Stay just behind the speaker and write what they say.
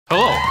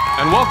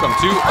and welcome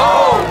to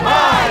Oh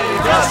My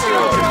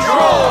Industrial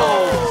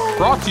Controls!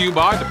 Brought to you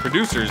by the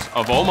producers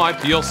of Oh My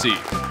PLC,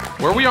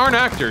 where we aren't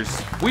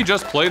actors, we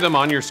just play them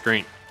on your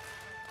screen.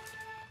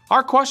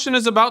 Our question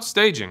is about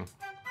staging.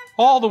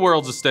 All the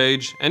world's a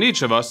stage, and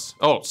each of us...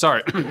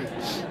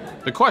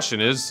 The question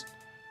is,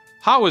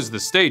 how is the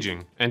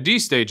staging and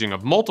destaging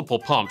of multiple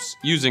pumps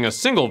using a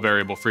single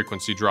variable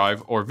frequency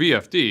drive, or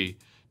VFD,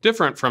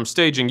 different from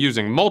staging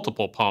using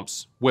multiple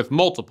pumps with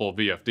multiple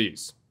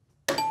VFDs?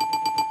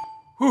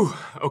 Whew,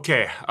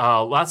 okay,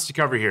 lots to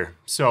cover here.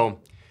 So,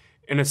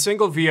 in a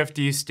single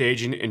VFD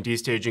staging and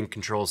destaging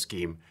control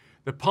scheme,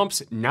 the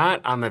pumps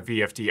not on the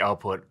VFD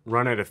output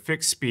run at a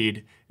fixed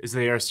speed as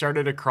they are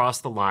started across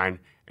the line,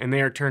 and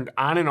they are turned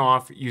on and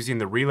off using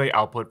the relay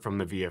output from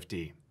the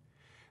VFD.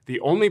 The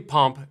only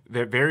pump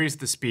that varies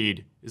the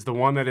speed is the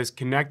one that is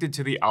connected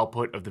to the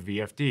output of the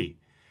VFD.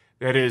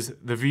 That is,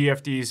 the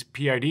VFD's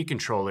PID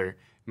controller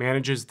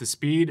manages the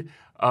speed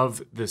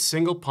of the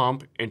single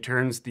pump and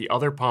turns the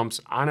other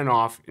pumps on and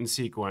off in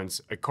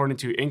sequence according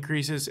to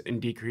increases and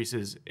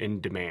decreases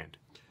in demand.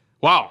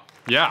 Wow,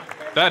 yeah,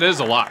 that is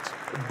a lot.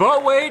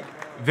 But wait,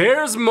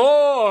 there's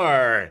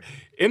more!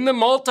 In the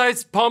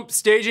multi-pump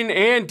staging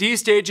and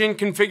destaging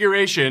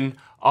configuration,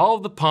 all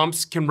of the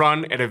pumps can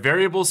run at a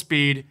variable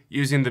speed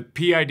using the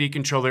PID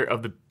controller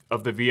of the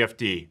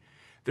VFD.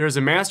 There is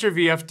a master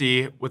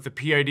VFD with the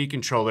PID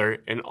controller,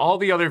 and all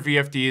the other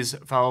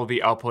VFDs follow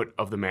the output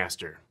of the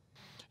master.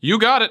 You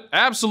got it,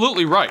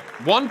 absolutely right.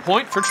 1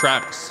 point for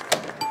Travis.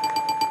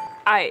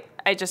 I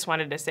just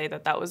wanted to say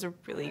that was a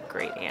really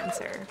great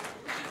answer.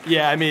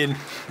 Yeah, I mean,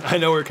 I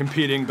know we're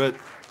competing, but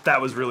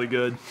that was really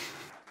good.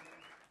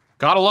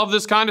 Gotta love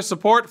this kind of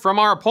support from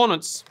our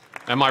opponents.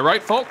 Am I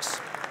right, folks?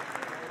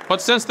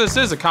 But since this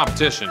is a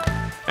competition,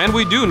 and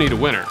we do need a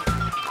winner,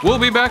 we'll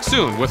be back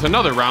soon with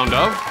another round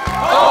of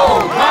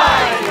Oh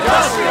My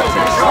Industrial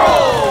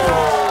Controls!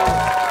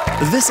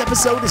 This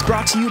episode is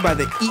brought to you by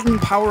the Eaton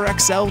Power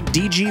XL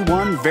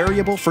DG1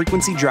 Variable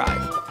Frequency Drive.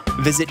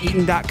 Visit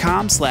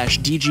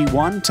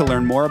eaton.com/DG1 to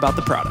learn more about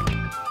the product.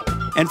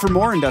 And for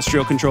more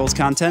industrial controls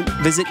content,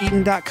 visit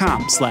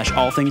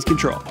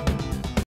eaton.com/allthingscontrol.